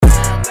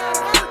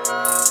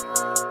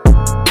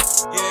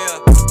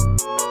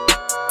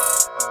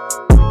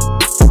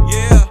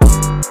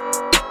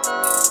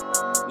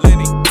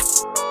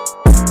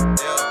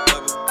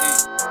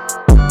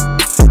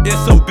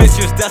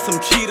that's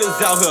some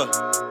cheaters out here.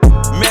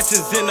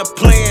 Messes in the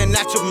plan,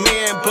 not your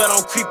man, but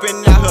I'm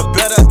creeping out here.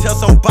 Better tell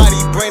somebody,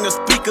 bring the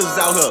speakers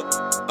out here.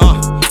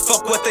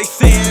 Fuck what they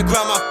saying,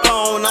 grab my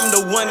phone, I'm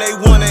the one they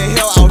wanna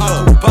hear out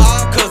here.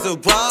 Bob, cousin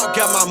Rob,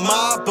 got my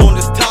mob on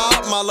this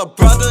top. My little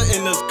brother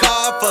in this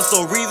car for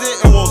some reason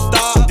and won't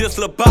stop.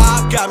 This lil'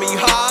 Bob got me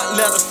hot,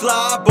 let her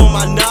slide on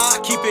my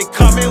knob. Keep it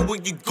coming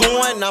when you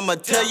going, I'ma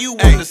tell you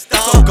when to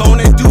stop. So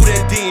gonna do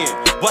that then.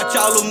 Watch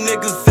all them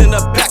niggas in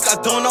the back, I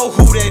don't know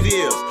who that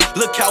is.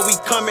 Look how we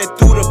coming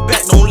through the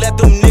back, don't let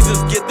them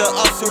niggas get the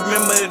us,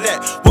 remember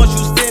that. Once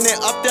you standing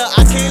up there,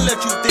 I can't let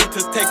you think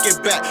to take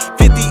it back.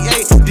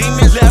 58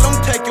 demons, let them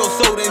take your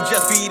soul and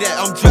just be that.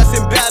 I'm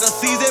dressing battle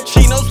season,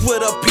 chinos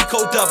with a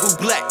Pico double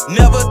black.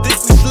 Never think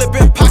we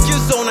slipping,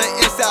 pockets on the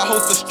inside,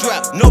 holster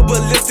strap. No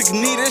ballistic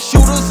needed,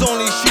 shooters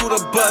only shoot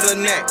a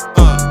butternut.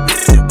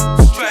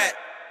 Strap.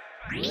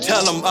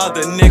 Tell them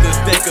other niggas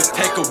they could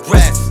take a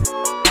rest.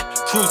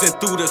 Cruising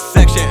through the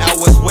section, out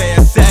west where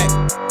it's at.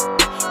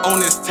 On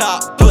his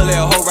top, bullet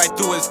hole right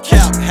through his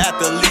cap. Had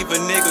to leave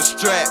a nigga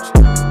stretched.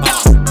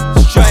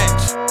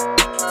 Stretch.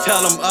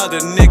 Tell them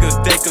other niggas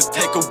they could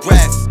take a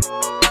rest.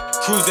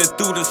 Cruising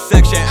through the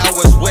section, out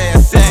west where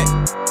it's at.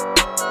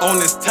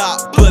 On his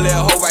top, bullet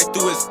hole right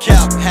through his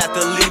cap. Had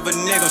to leave a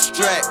nigga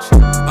stretched.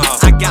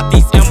 I got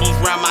these emblems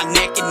round my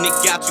neck and it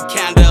got you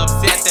kinda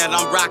upset that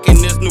I'm rocking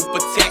this new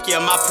Patek. Yeah,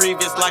 my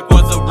previous life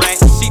was a rat.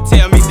 She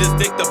tell me this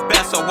dick the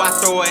best, so I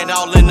throw it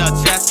all in her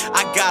chest.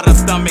 I got her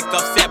stomach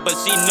upset, but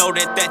she know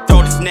that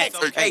throat is next.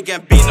 Hey,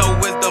 Gambino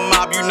is the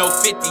mob, you know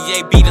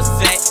 58 be the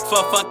set.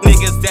 For fuck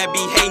niggas that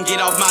be hating,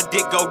 get off my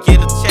dick, go get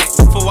a check.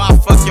 Before I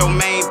fuck your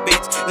main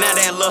bitch, now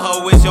that lil'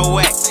 hoe is your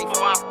ex.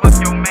 Before I fuck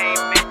your main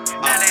bitch,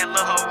 now that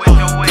lil' hoe is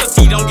your ex.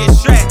 Pussy don't get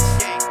stretched,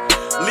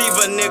 leave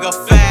a nigga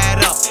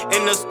fat up.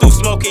 In the stew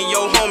smoking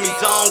your homies,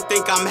 I don't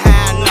think I'm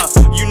high enough.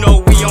 You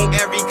know we on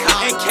every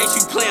car, in case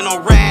you plan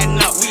on riding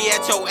up. We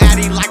at your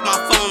addy like my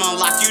phone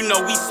unlocked, you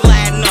know we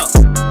sliding up.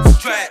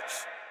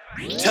 Stretch.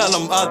 Tell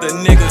them other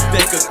niggas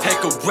they could take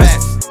a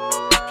rest.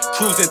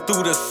 Cruising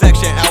through the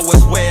section, out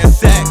west where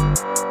it's at.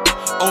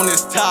 On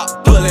his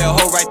top, bullet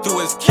hole right through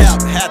his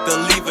cap. Had to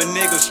leave a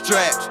nigga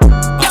stretched.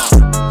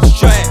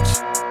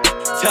 Stretch.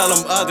 Tell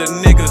them other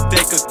niggas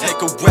they could take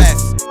a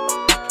rest.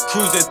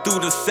 Cruising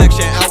through the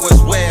section, out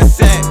west where it's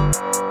at.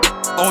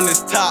 On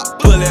his top,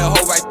 bullet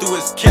hole right through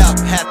his cap.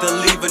 Had to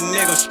leave a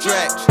nigga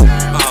stretched.